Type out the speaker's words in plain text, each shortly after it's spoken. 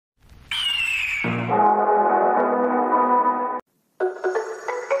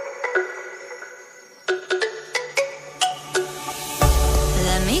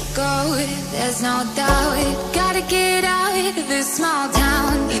there's no doubt. Gotta get out of this small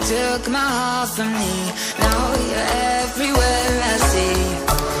town. You took my heart from me, now you're everywhere I see.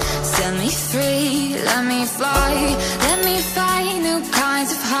 Set me free, let me fly, let me find new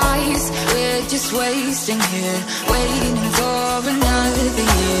kinds of highs. We're just wasting here, waiting for another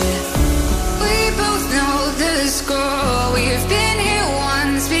year. We both know the score, we've been here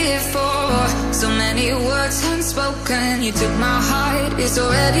once before. So many words unspoken, you took my heart, it's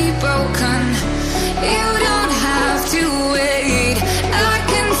already broken. You don't have to wait, I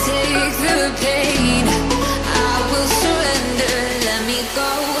can take the pain. I will surrender, let me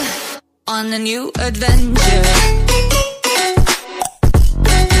go on a new adventure.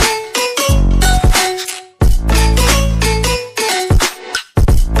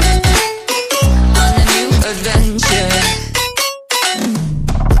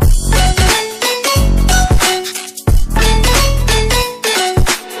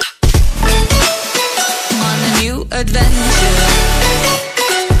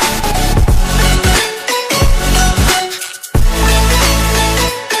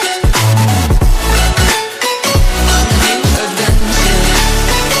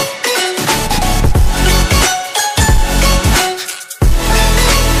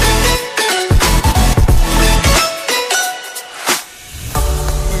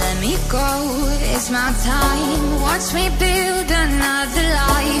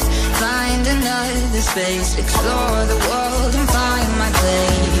 Space, explore the world and find my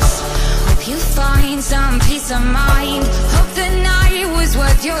place. Hope you find some peace of mind. Hope the night was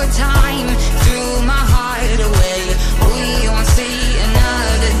worth your time. Threw my heart away, we won't see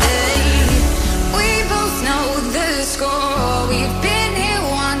another day. We both know the score, we've been here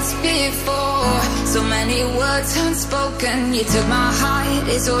once before. So many words unspoken, you took my heart,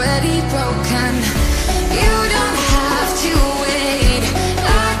 it's already broken. You don't have to wait,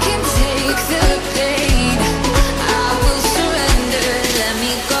 I can take the pain. I will surrender, let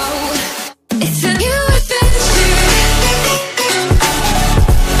me go. It's a new adventure.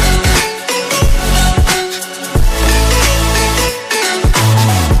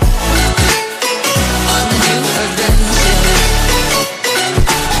 On a new adventure.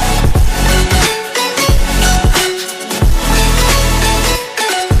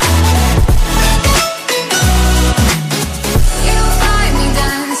 You'll find me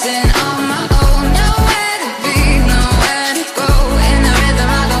dancing on my own. Nowhere to be, nowhere to go. In the rhythm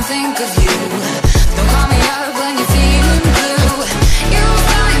I don't think of you. Don't call me up when you're feeling blue. You'll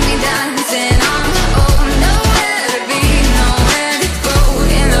find me dancing on my own. Nowhere to be, nowhere to go.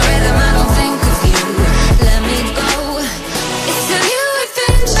 In the rhythm I don't think of you. Let me go. It's a new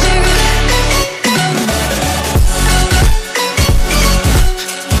adventure.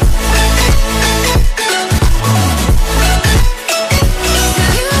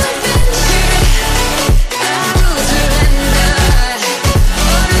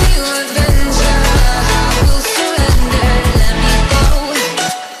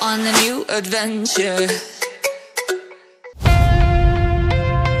 On a new adventure.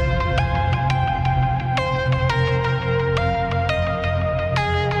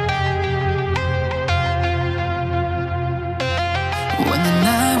 When the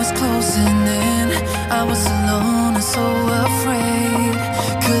night was closing in, I was alone and so afraid.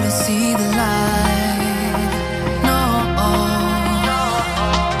 Couldn't see the light, no.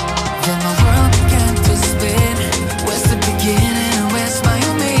 Then my world began to spin. Where's the beginning and where's my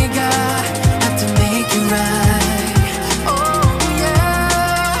omega? Have to make it right. Oh yeah.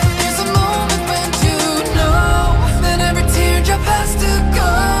 There's a moment when you know that every teardrop has to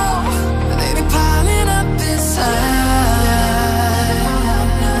go. They've been piling up inside.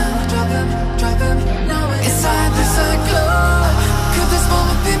 Inside this glow. Could this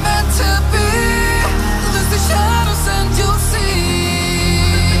moment be meant to be?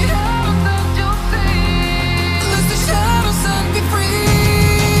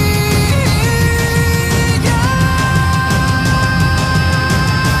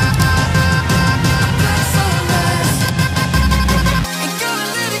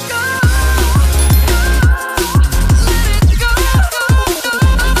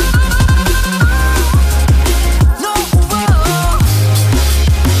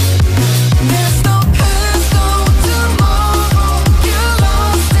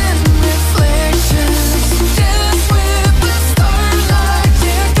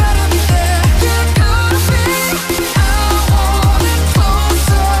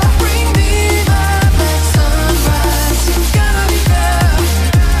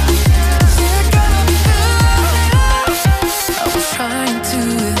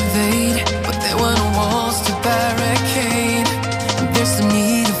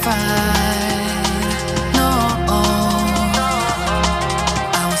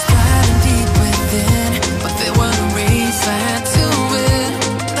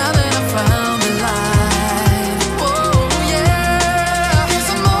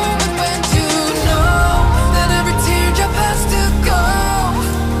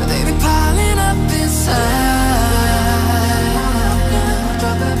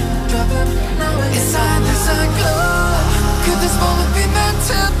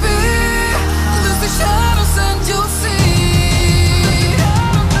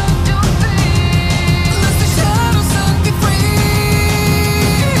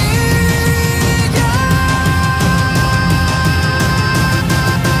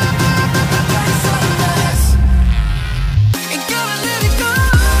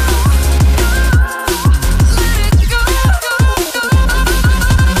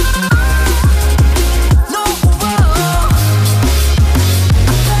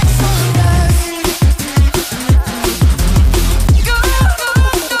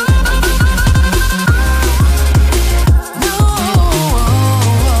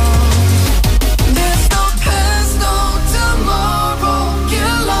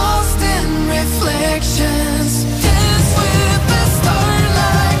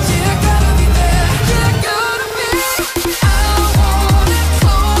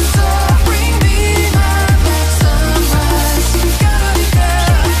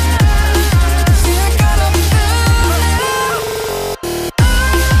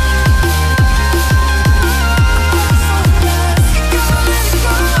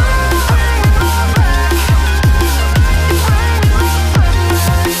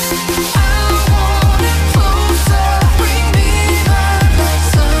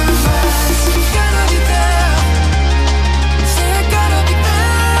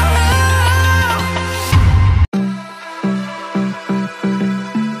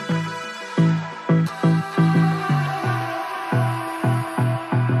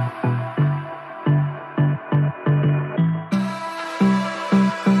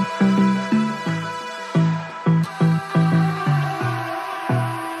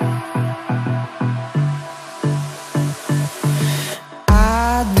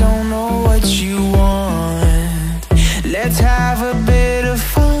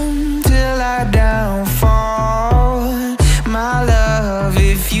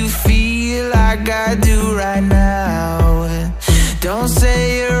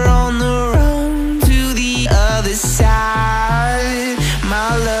 you're on the run to the other side,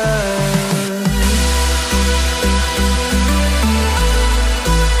 my love.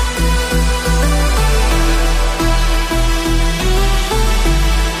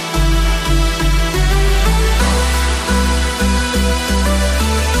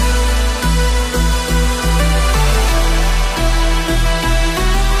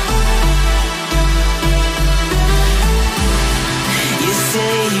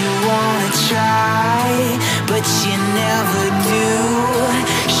 But you never do.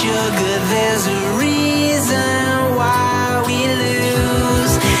 Sugar, there's a reason why we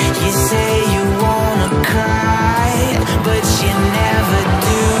lose. You say you wanna cry, but you never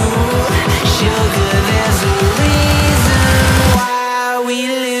do. Sugar, there's a reason why we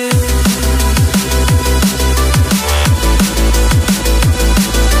lose.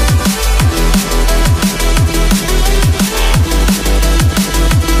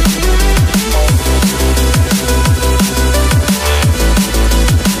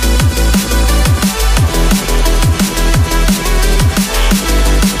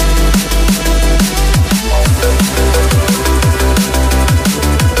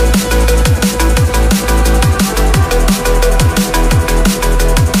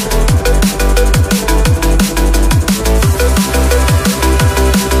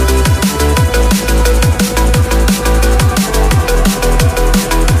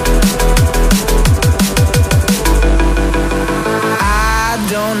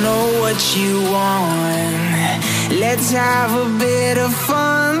 You want. Let's have a bit of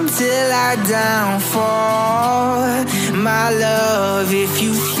fun till I downfall, my love. If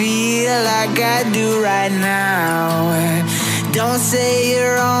you feel like I do right now, don't say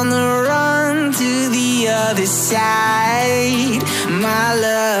you're on the run to the other side, my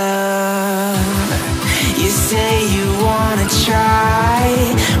love. You say you wanna try,